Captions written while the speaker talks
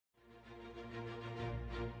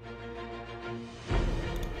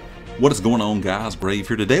What is going on, guys? Brave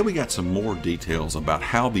here. Today we got some more details about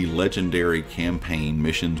how the legendary campaign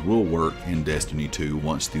missions will work in Destiny 2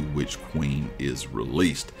 once the Witch Queen is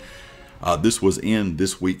released. This was in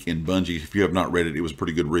This Week in Bungie. If you have not read it, it was a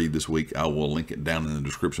pretty good read this week. I will link it down in the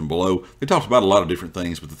description below. They talked about a lot of different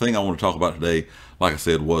things, but the thing I want to talk about today, like I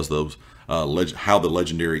said, was those how the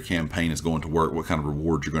legendary campaign is going to work, what kind of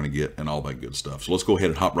rewards you're going to get, and all that good stuff. So let's go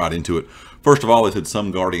ahead and hop right into it. First of all, they said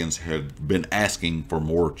some Guardians had been asking for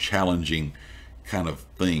more challenging kind of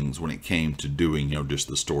things when it came to doing, just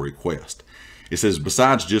the story quest. It says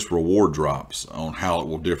besides just reward drops on how it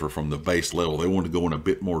will differ from the base level, they want to go in a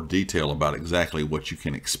bit more detail about exactly what you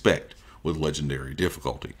can expect with legendary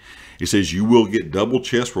difficulty. It says you will get double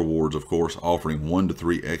chest rewards, of course, offering 1 to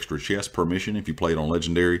 3 extra chests per mission if you play it on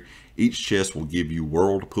legendary. Each chest will give you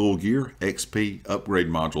whirlpool gear, XP, upgrade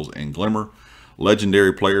modules, and glimmer.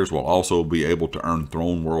 Legendary players will also be able to earn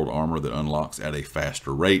throne world armor that unlocks at a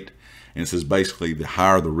faster rate. And it says basically the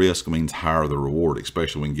higher the risk means higher the reward,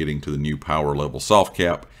 especially when getting to the new power level soft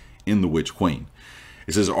cap in the Witch Queen.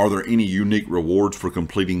 It says, are there any unique rewards for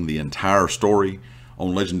completing the entire story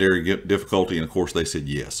on legendary difficulty? And of course they said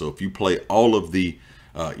yes. So if you play all of the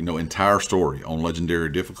entire story on legendary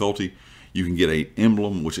difficulty, you can get an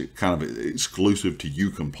emblem, which is kind of exclusive to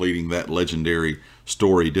you completing that legendary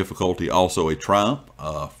story difficulty. Also a triumph,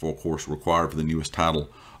 for of course required for the newest title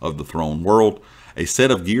of the Throne World. A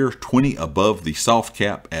set of gear 20 above the soft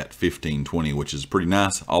cap at 1520, which is pretty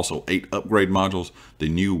nice. Also 8 upgrade modules. The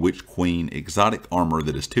new Witch Queen exotic armor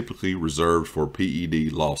that is typically reserved for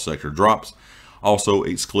PED Lost Sector drops. Also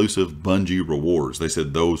exclusive Bungie rewards. They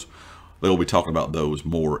said they'll be talking about those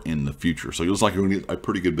more in the future. So it looks like you're going to get a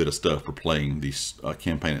pretty good bit of stuff for playing the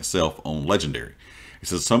campaign itself on legendary. It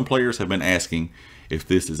says some players have been asking if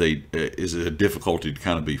this is a difficulty to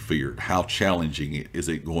kind of be feared. How challenging is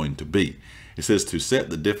it going to be? It says to set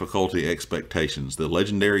the difficulty expectations, the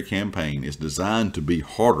legendary campaign is designed to be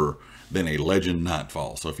harder than a legend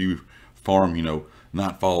nightfall. So if you farm,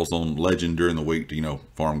 nightfalls on legend during the week to,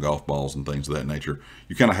 farm golf balls and things of that nature,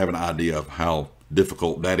 you kind of have an idea of how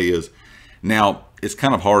difficult that is. Now, it's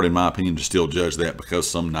kind of hard, in my opinion, to still judge that because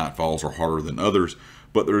some nightfalls are harder than others,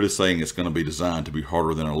 but they're just saying it's going to be designed to be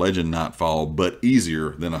harder than a legend nightfall, but easier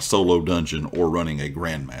than a solo dungeon or running a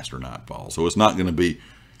Grandmaster nightfall. So it's not going to be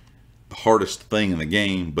the hardest thing in the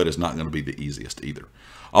game, but it's not going to be the easiest either.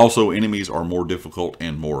 Also, enemies are more difficult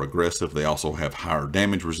and more aggressive. They also have higher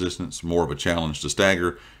damage resistance, more of a challenge to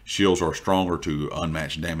stagger. Shields are stronger to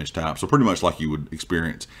unmatched damage types, so pretty much like you would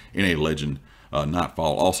experience in a legend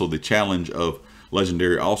nightfall. Also, the challenge of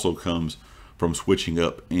legendary also comes from switching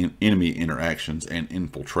up in enemy interactions and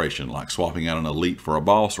infiltration, like swapping out an elite for a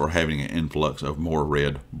boss or having an influx of more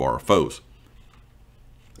red bar foes.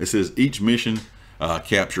 It says each mission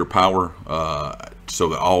capture power so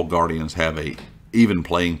that all Guardians have a even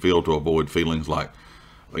playing field to avoid feelings like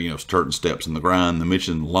certain steps in the grind. The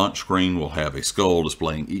mission launch screen will have a skull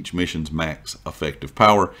displaying each mission's max effective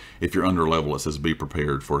power. If you're under level, it says be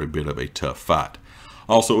prepared for a bit of a tough fight.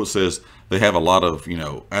 Also, it says they have a lot of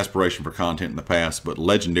aspiration for content in the past, but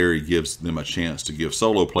legendary gives them a chance to give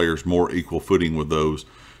solo players more equal footing with those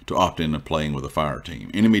to opt into playing with a fire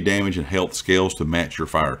team. Enemy damage and health scales to match your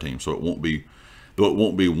fire team, so it won't be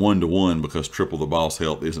 1-to-1 because triple the boss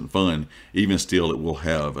health isn't fun. Even still, it will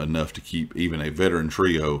have enough to keep even a veteran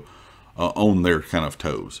trio on their kind of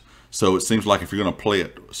toes. So it seems like if you're going to play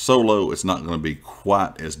it solo, it's not going to be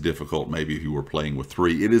quite as difficult maybe if you were playing with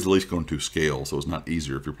 3. It is at least going to scale, so it's not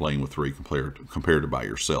easier if you're playing with 3 compared to by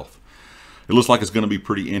yourself. It looks like it's going to be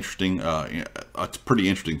pretty interesting. A pretty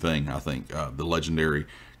interesting thing, I think, the legendary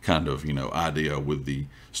kind of idea with the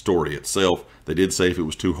story itself. They did say if it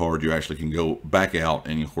was too hard, you actually can go back out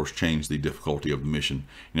and of course change the difficulty of the mission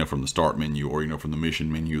from the start menu or from the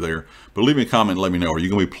mission menu there. But leave me a comment and let me know, are you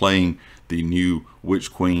going to be playing the new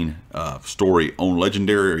Witch Queen story on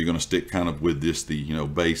legendary, or are you going to stick kind of with this the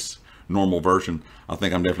base normal version? I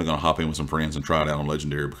think I'm definitely going to hop in with some friends and try it out on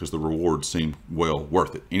legendary because the rewards seem well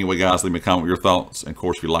worth it. Anyway, guys, leave me a comment with your thoughts, and of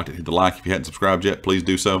course if you liked it, hit the like. If you hadn't subscribed yet, please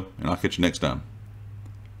do so, and I'll catch you next time.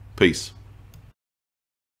 Peace.